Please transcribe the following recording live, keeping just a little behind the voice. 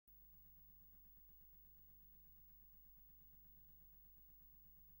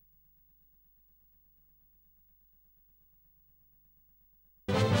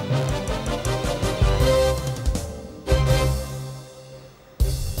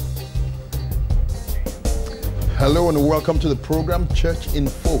Hello and welcome to the program Church in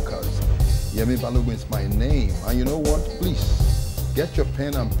Focus. Yemi Balogun is my name. And you know what? Please get your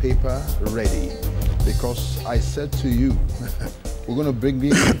pen and paper ready, because I said to you, we're going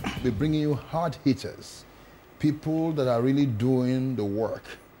to be bringing you hard hitters, people that are really doing the work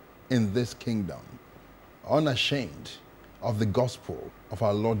in this kingdom, unashamed of the gospel of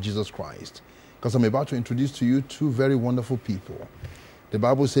our Lord Jesus Christ. Because I'm about to introduce to you two very wonderful people. The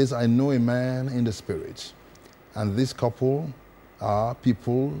Bible says, I know a man in the spirit. And this couple are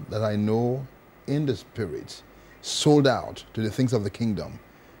people that I know in the spirit, sold out to the things of the kingdom.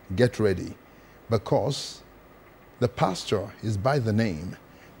 Get ready, because the pastor is by the name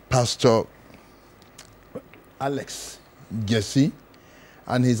Pastor Alex Gyasi,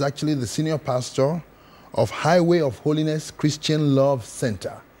 and he's actually the senior pastor of Highway of Holiness Christian Love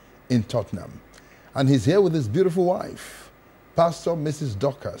Center in Tottenham. And he's here with his beautiful wife, Pastor Mrs.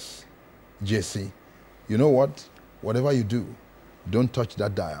 Dorcas Gyasi. You know what? Whatever you do, don't touch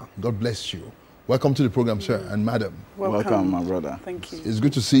that dial. God bless you. Welcome to the program, sir and madam. Welcome, my brother. Thank you. It's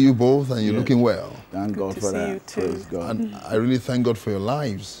good to see you both, and you're looking well. Thank God for that. You too. Praise God. And I really thank God for your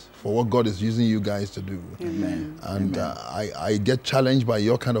lives, for what God is using you guys to do. Amen. And Amen. I get challenged by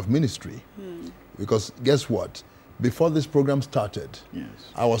your kind of ministry. Because guess what? Before this program started, Yes.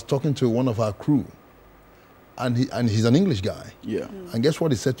 I was talking to one of our crew, and he's an English guy. Yeah. And guess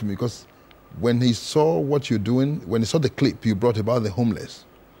what he said to me? Because when he saw what you're doing, when he saw the clip you brought about the homeless,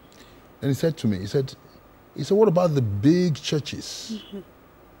 then he said to me, he said, what about the big churches?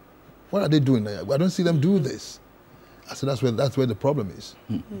 What are they doing? I don't see them do this. I said, that's where the problem is.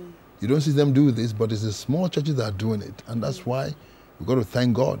 You don't see them do this, but it's the small churches that are doing it. And that's why we've got to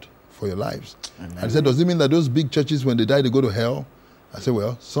thank God for your lives. Amen. And he said, does it mean that those big churches, when they die, they go to hell? I said,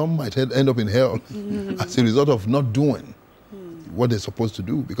 well, some might end up in hell as a result of not doing what they're supposed to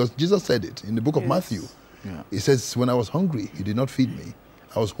do. Because Jesus said it in the book of Matthew. Yeah. He says, when I was hungry, you did not feed me.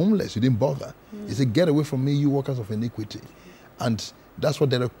 I was homeless, you didn't bother. He said, get away from me, you workers of iniquity. And that's what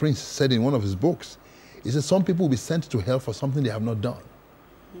Derek Prince said in one of his books. He said, some people will be sent to hell for something they have not done.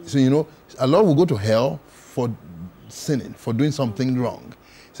 So, you know, a lot will go to hell for sinning, for doing something wrong.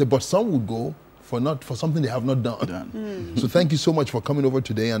 He said, but some will go for something they have not done. So thank you so much for coming over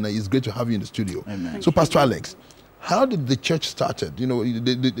today, and it's great to have you in the studio. Amen. So Pastor Alex, how did the church started? You know,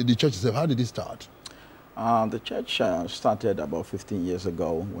 the church itself, how did it start? The church started about 15 years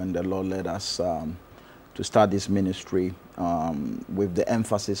ago when the Lord led us to start this ministry with the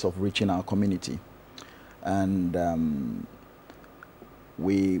emphasis of reaching our community. And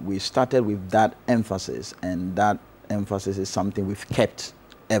we started with that emphasis, and that emphasis is something we've kept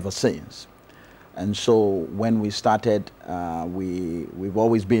ever since. And so when we started, we've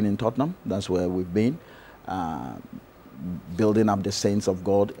always been in Tottenham. That's where we've been, building up the saints of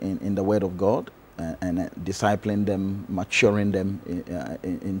God in the Word of God, and discipling them, maturing them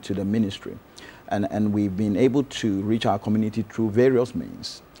into the ministry. And we've been able to reach our community through various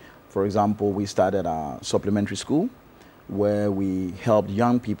means. For example, we started a supplementary school where we helped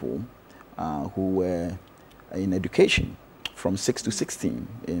young people who were in education from 6 to 16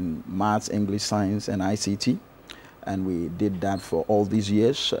 in maths, English, science, and ICT. And we did that for all these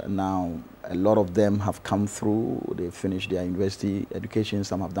years. Now, a lot of them have come through. They finished their university education.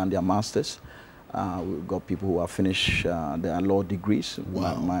 Some have done their masters. We've got people who have finished their law degrees.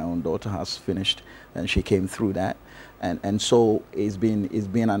 Wow. My own daughter has finished, and she came through that. And so it's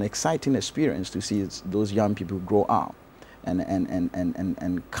been an exciting experience to see those young people grow up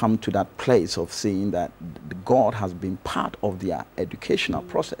and come to that place of seeing that God has been part of their educational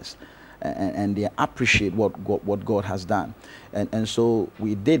process, and they appreciate what God has done. And so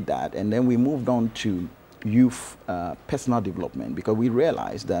we did that, and then we moved on to youth personal development, because we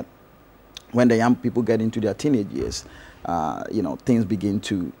realized that when the young people get into their teenage years, you know, things begin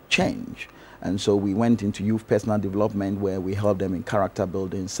to change. And so we went into youth personal development, where we help them in character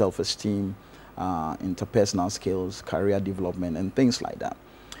building, self-esteem, interpersonal skills, career development, and things like that.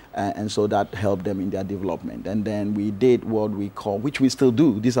 And so that helped them in their development. And then we did what we call, which we still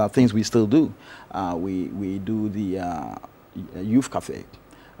do, these are things we still do, we do the youth cafe.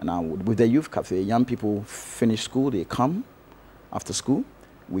 Now, with the youth cafe, young people finish school, they come after school,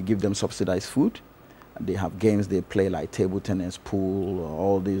 we give them subsidized food. They have games they play, like table tennis, pool,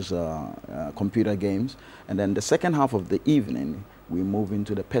 all these computer games. And then the second half of the evening, we move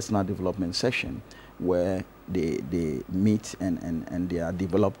into the personal development session, where they meet and they are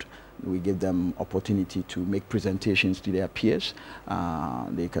developed. We give them opportunity to make presentations to their peers.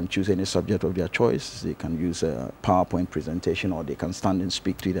 They can choose any subject of their choice. They can use a PowerPoint presentation, or they can stand and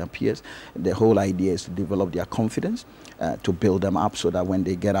speak to their peers. The whole idea is to develop their confidence, to build them up so that when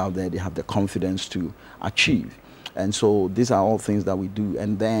they get out there, they have the confidence to achieve. And so these are all things that we do.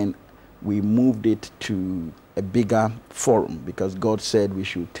 And then we moved it to a bigger forum because God said we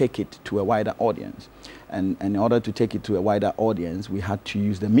should take it to a wider audience. And in order to take it to a wider audience, we had to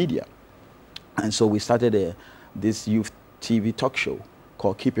use the media. And so we started this youth TV talk show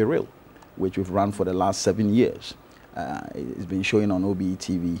called Keep It Real, which we've run for the last 7 years. It's been showing on OBE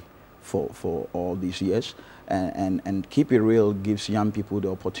TV for all these years. And Keep It Real gives young people the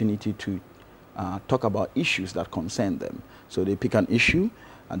opportunity to talk about issues that concern them. So they pick an issue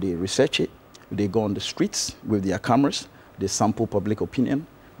and they research it. They go on the streets with their cameras. They sample public opinion,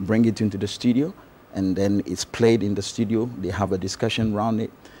 bring it into the studio, and then it's played in the studio. They have a discussion around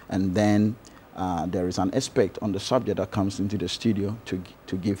it, and then there is an expert on the subject that comes into the studio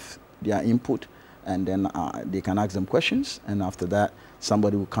to give their input, and then they can ask them questions, and after that,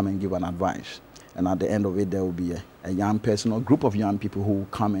 somebody will come and give an advice. And at the end of it, there will be a young person or group of young people who will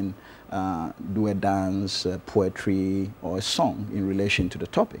come and do a dance, poetry, or a song in relation to the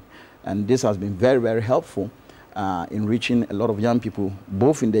topic. And this has been very, very helpful in reaching a lot of young people,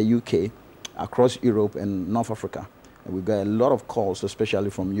 both in the UK, across Europe, and North Africa. And we got a lot of calls, especially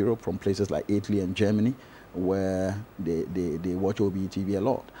from Europe, from places like Italy and Germany, where they watch OBE TV a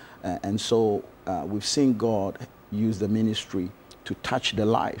lot. And so we've seen God use the ministry to touch the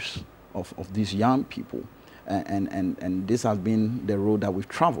lives of these young people. And this has been the road that we've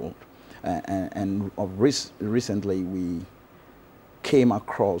traveled. Recently, we came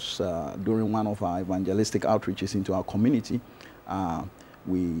across, during one of our evangelistic outreaches into our community,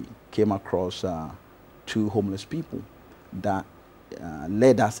 we came across 2 homeless people that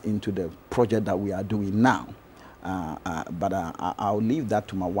led us into the project that we are doing now. But I'll leave that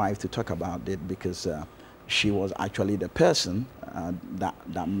to my wife to talk about it, because she was actually the person that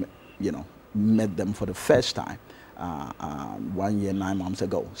met them for the first time 1 year, 9 months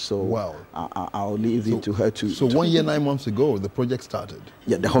ago. So wow. I'll leave it to her to... So 1 year, 9 months ago, the project started?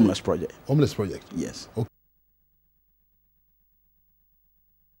 Yeah, the homeless project. Homeless project? Yes. Okay.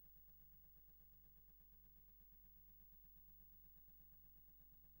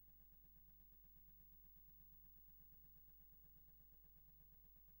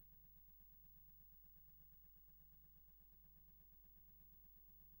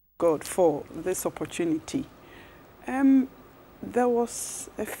 God for this opportunity. There was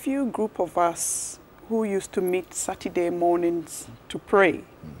a few group of us who used to meet Saturday mornings to pray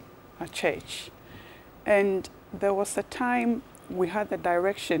at church. And there was a time we had the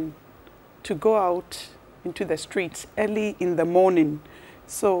direction to go out into the streets early in the morning.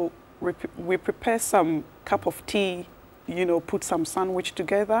 So we prepare some cup of tea, put some sandwich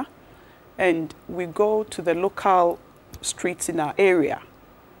together, and we go to the local streets in our area,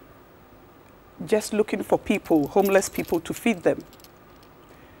 just looking for people, homeless people, to feed them.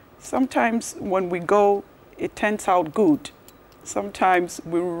 Sometimes when we go, it turns out good. Sometimes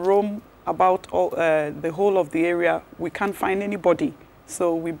we roam about the whole of the area. We can't find anybody.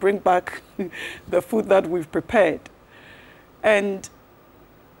 So we bring back the food that we've prepared. And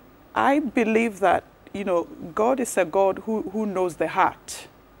I believe that, God is a God who knows the heart.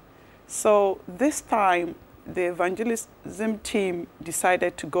 So this time, the evangelism team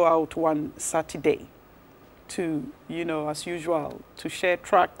decided to go out one Saturday to, as usual, to share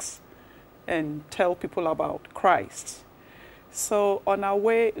tracts and tell people about Christ. So on our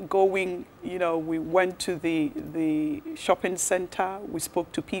way going, we went to the shopping center, we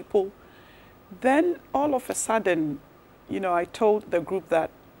spoke to people. Then all of a sudden, I told the group that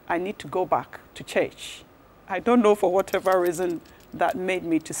I need to go back to church. I don't know for whatever reason that made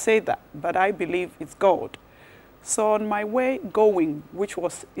me to say that, but I believe it's God. So on my way going,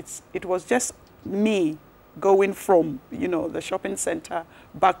 it was just me going from, the shopping center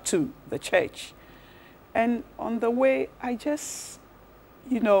back to the church. And on the way, I just,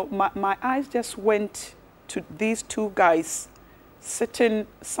 my eyes just went to these 2 guys sitting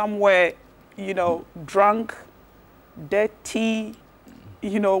somewhere, drunk, dirty,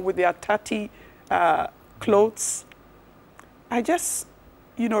 with their tatty clothes. I just,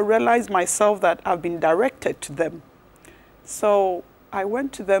 realized myself that I've been directed to them. So I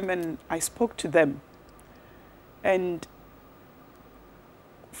went to them and I spoke to them. And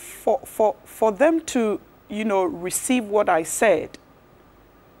for them to, receive what I said,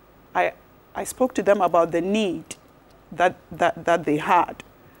 I spoke to them about the need that they had.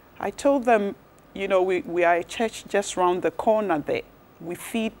 I told them, we are a church just around the corner there. We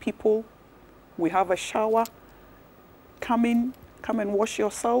feed people. We have a shower. Come and wash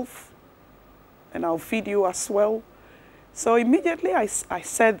yourself, and I'll feed you as well. So immediately I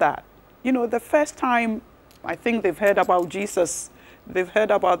said that. The first time, I think they've heard about Jesus, they've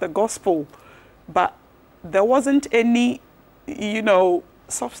heard about the gospel, but there wasn't any, you know,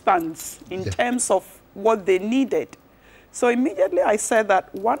 substance in terms of what they needed. So immediately I said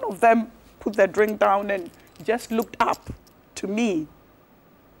that one of them put the drink down and just looked up to me.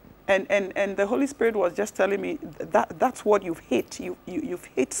 And the Holy Spirit was just telling me that's what you've hit. You've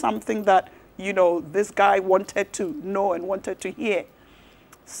hit something that, you know, this guy wanted to know and wanted to hear.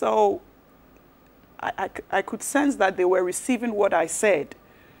 So I could sense that they were receiving what I said.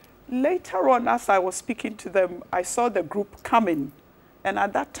 Later on, as I was speaking to them, I saw the group coming. And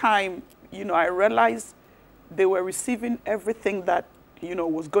at that time, you know, I realized they were receiving everything that, you know,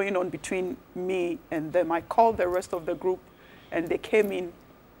 was going on between me and them. I called the rest of the group and they came in.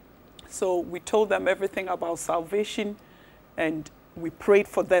 So we told them everything about salvation and we prayed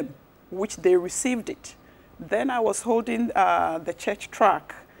for them, which they received it. Then I was holding the church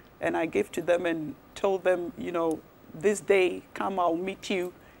tract and I gave to them and told them, you know, this day, come, I'll meet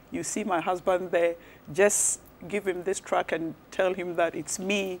you. You see my husband there, just give him this tract and tell him that it's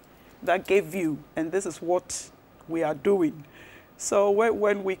me that gave you, and this is what we are doing. So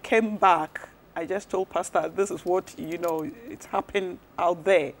when we came back, I just told Pastor, this is what, you know, it's happened out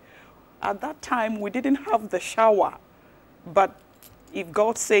there. At that time, we didn't have the shower, but if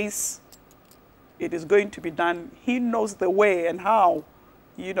God says it is going to be done, he knows the way and how,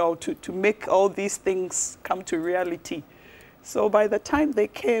 you know, to make all these things come to reality. So by the time they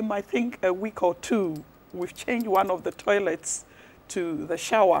came, I think a week or two, we've changed one of the toilets to the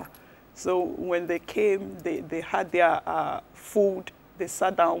shower. So when they came, they had their food, they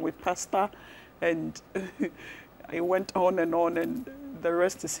sat down with Pastor, and it went on, and the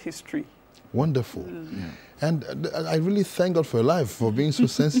rest is history. Wonderful. Yeah. And I really thank God for your life, for being so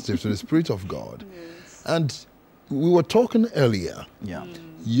sensitive to the Spirit of God. Yes. And we were talking earlier. Yeah.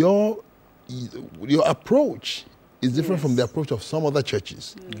 Your approach is different from the approach of some other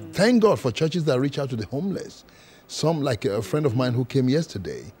churches. Thank God for churches that reach out to the homeless. Some, like a friend of mine who came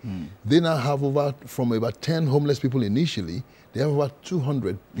yesterday, they now have from about 10 homeless people initially, they have about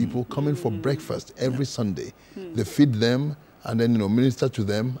 200 people coming for breakfast every Sunday. They feed them and then, you know, minister to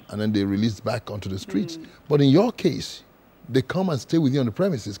them, and then they release back onto the streets. But in your case, they come and stay with you on the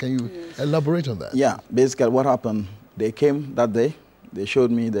premises. Can you elaborate on that? Yeah, basically what happened, they came that day, they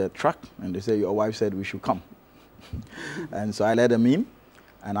showed me the tract, and they said, your wife said we should come. And so I let them in,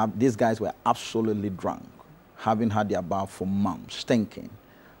 and these guys were absolutely drunk, having had their bath for months, stinking.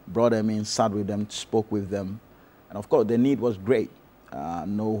 Brought them in, sat with them, spoke with them. And of course, the need was great.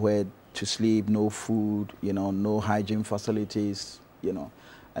 Nowhere to sleep, no food, you know, no hygiene facilities, you know.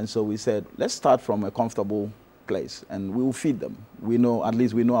 And so we said, let's start from a comfortable place, and we will feed them. We know, at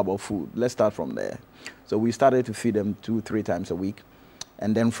least we know about food. Let's start from there. So we started to feed them 2-3 times a week.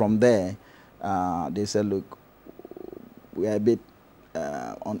 And then from there, they said, look, we are a bit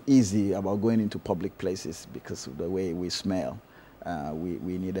uneasy about going into public places because of the way we smell.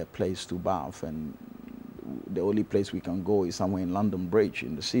 We need a place to bath, and the only place we can go is somewhere in London Bridge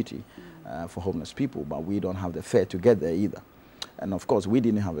in the city for homeless people, but we don't have the fare to get there either. And of course, we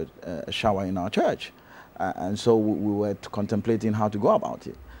didn't have a shower in our church. And so we were contemplating how to go about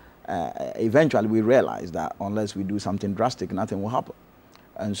it. Eventually, we realized that unless we do something drastic, nothing will happen.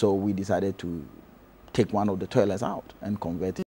 And so we decided to take one of the toilets out and convert it